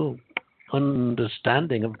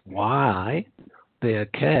understanding of why they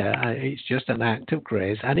occur. It's just an act of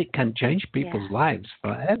grace, and it can change people's lives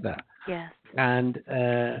forever. And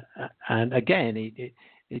again,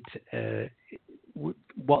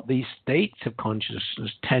 what these states of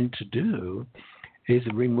consciousness tend to do is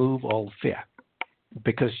remove all fear,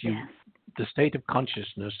 because the state of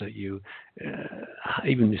consciousness that you,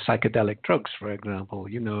 even the psychedelic drugs, for example,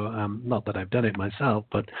 not that I've done it myself,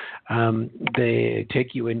 but they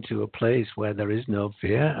take you into a place where there is no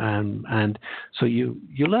fear, and so you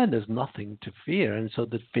learn there's nothing to fear, and so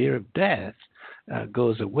the fear of death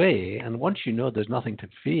goes away. And once you know there's nothing to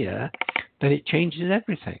fear, then it changes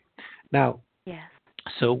everything. Now,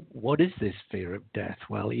 so what is this fear of death?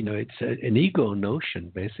 Well, it's an ego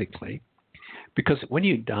notion, basically. Because when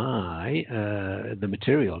you die, the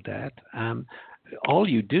material death, all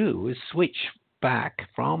you do is switch back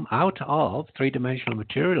from out of three-dimensional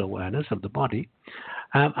material awareness of the body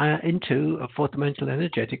into a fourth-dimensional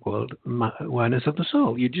energetic world awareness of the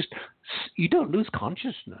soul. You don't lose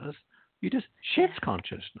consciousness; you just shift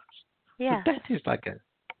consciousness. So death is like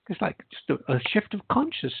just a shift of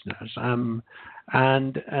consciousness,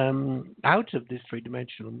 and out of this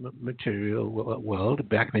three-dimensional material world,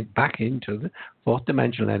 back into the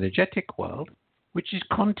fourth-dimensional energetic world, which is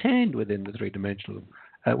contained within the three-dimensional,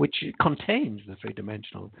 which contains the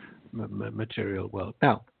three-dimensional material world.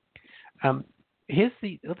 Now, here's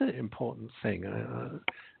the other important thing.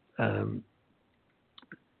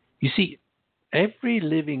 You see, every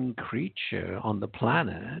living creature on the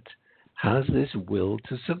planet has this will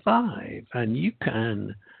to survive, and you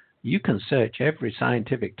can search every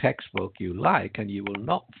scientific textbook you like, and you will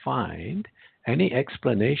not find any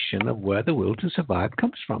explanation of where the will to survive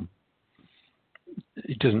comes from.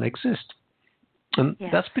 It doesn't exist, and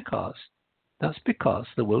that's because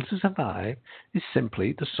the will to survive is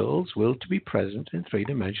simply the soul's will to be present in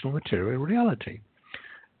three-dimensional material reality.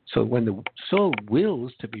 So when the soul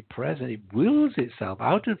wills to be present, it wills itself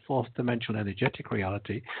out of fourth-dimensional energetic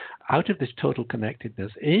reality, out of this total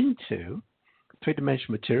connectedness, into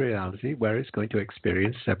three-dimensional materiality, where it's going to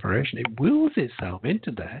experience separation. It wills itself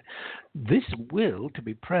into there. This will to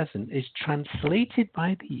be present is translated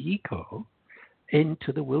by the ego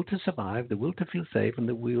into the will to survive, the will to feel safe, and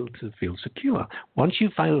the will to feel secure. Once you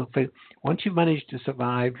manage to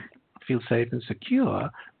survive, feel safe and secure,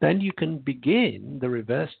 then you can begin the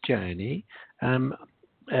reverse journey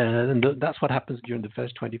And that's what happens during the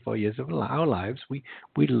first 24 years of our lives. We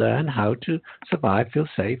learn how to survive, feel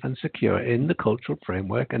safe, and secure in the cultural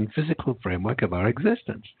framework and physical framework of our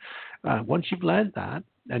existence. Once you've learned that,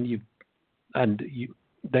 then you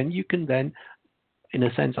can then, in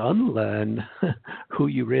a sense, unlearn who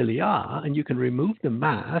you really are, and you can remove the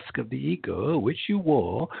mask of the ego which you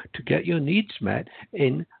wore to get your needs met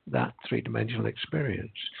in that three-dimensional experience.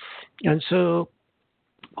 And so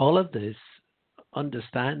all of this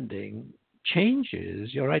understanding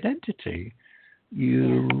changes your identity.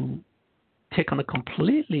 You take on a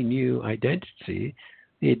completely new identity,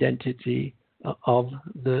 the identity of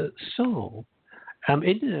the soul.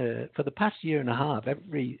 For the past year and a half,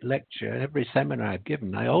 every lecture, every seminar I've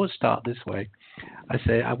given, I always start this way. I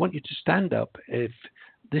say, I want you to stand up if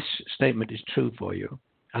this statement is true for you.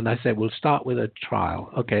 And I say, we'll start with a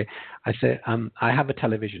trial. Okay. I say, I have a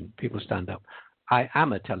television. People stand up. I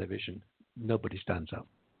am a television. Nobody stands up.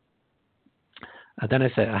 And then I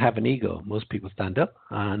say, I have an ego. Most people stand up.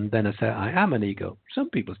 And then I say, I am an ego. Some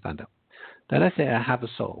people stand up. Then I say, I have a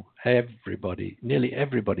soul. Nearly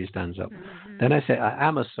everybody stands up. Mm-hmm. Then I say, I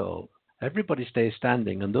am a soul. Everybody stays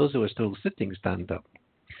standing, and those who are still sitting stand up.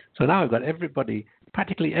 So now I've got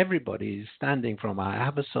practically everybody is standing from I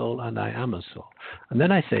have a soul and I am a soul. And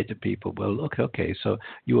then I say to people, well, okay, so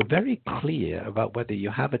you are very clear about whether you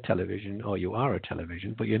have a television or you are a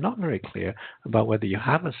television, but you're not very clear about whether you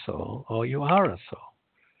have a soul or you are a soul.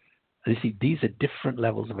 You see, these are different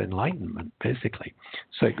levels of enlightenment, basically.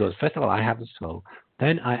 So it goes, first of all, I have a soul,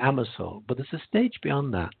 then I am a soul. But there's a stage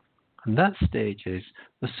beyond that. And that stage is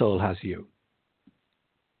the soul has you.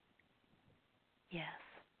 Yes.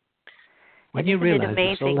 When you realize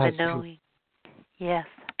the soul has you. Yes.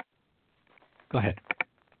 Go ahead.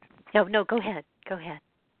 No, go ahead.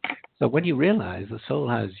 So when you realize the soul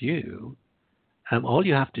has you, all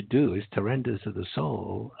you have to do is surrender to the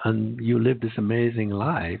soul, and you live this amazing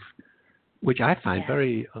life, which I find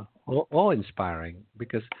very awe-inspiring,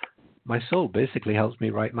 because my soul basically helps me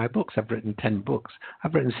write my books. I've written 10 books.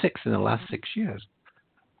 I've written 6 in the last 6 years.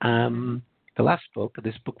 The last book,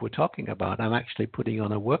 this book we're talking about, I'm actually putting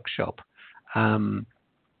on a workshop in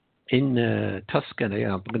Tuscany.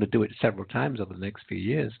 I'm going to do it several times over the next few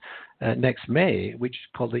years. Next May, which is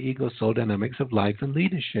called the Ego Soul Dynamics of Life and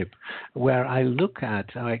Leadership, where I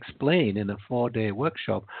explain in a 4-day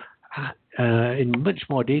workshop in much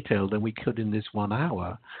more detail than we could in this 1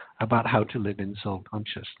 hour about how to live in soul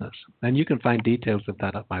consciousness. And you can find details of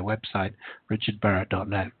that at my website,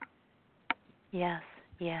 richardbarrett.net. Yes.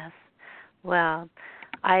 Well,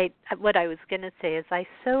 what I was going to say is I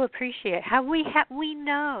so appreciate how we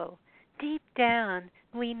know, deep down,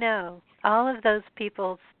 we know all of those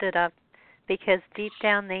people stood up because deep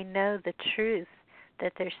down they know the truth,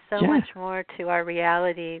 that there's so much more to our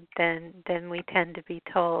reality than we tend to be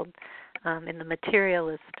told in the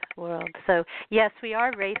materialist world. So, yes, we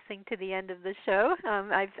are racing to the end of the show.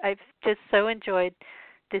 I've just so enjoyed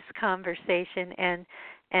this conversation,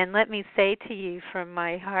 and let me say to you from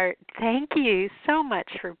my heart, thank you so much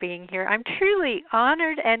for being here. I'm truly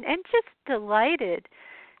honored and just delighted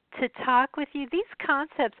to talk with you. These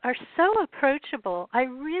concepts are so approachable. I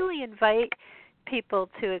really invite people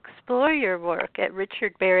to explore your work at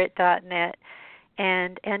richardbarrett.net,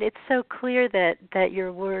 and it's so clear that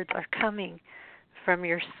your words are coming from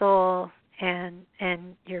your soul and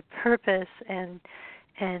your purpose and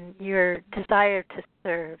your desire to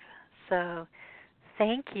serve. So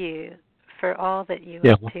thank you for all that you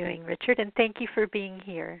are doing, Richard, and thank you for being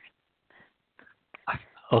here.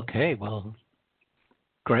 Okay, well,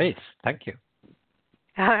 great. Thank you.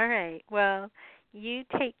 All right. Well, you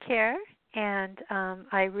take care, and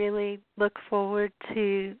I really look forward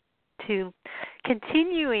to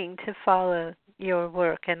continuing to follow your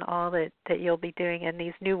work and all that you'll be doing in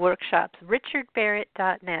these new workshops.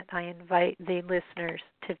 richardbarrett.net. I invite the listeners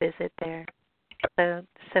to visit there. So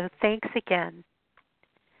thanks again.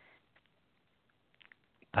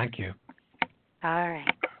 Thank you. All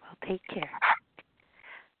right. Well, take care.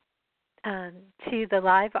 To the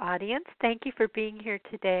live audience, thank you for being here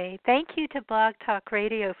today. Thank you to Blog Talk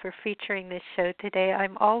Radio for featuring this show today.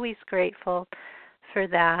 I'm always grateful for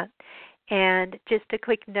that. And just a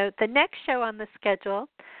quick note, the next show on the schedule,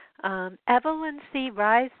 Evelyn C.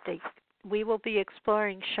 Risdick, we will be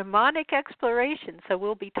exploring shamanic exploration. So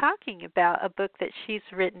we'll be talking about a book that she's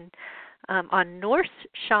written on Norse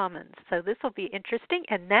shamans. So this will be interesting.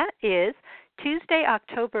 And that is Tuesday,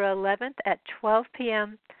 October 11th at 12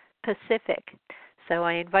 p.m. Pacific. So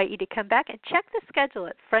I invite you to come back and check the schedule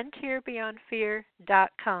at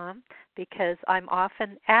frontierbeyondfear.com because I'm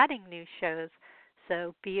often adding new shows.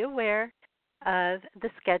 So be aware of the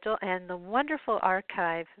schedule and the wonderful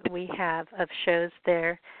archive we have of shows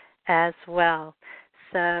there as well.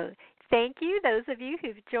 So thank you, those of you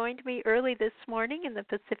who've joined me early this morning in the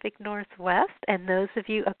Pacific Northwest, and those of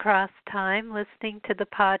you across time listening to the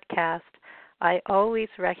podcast. I always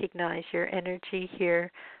recognize your energy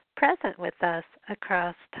here present with us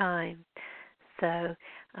across time. So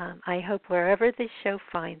I hope wherever this show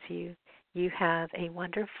finds you, you have a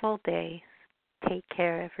wonderful day. Take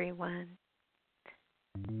care, everyone.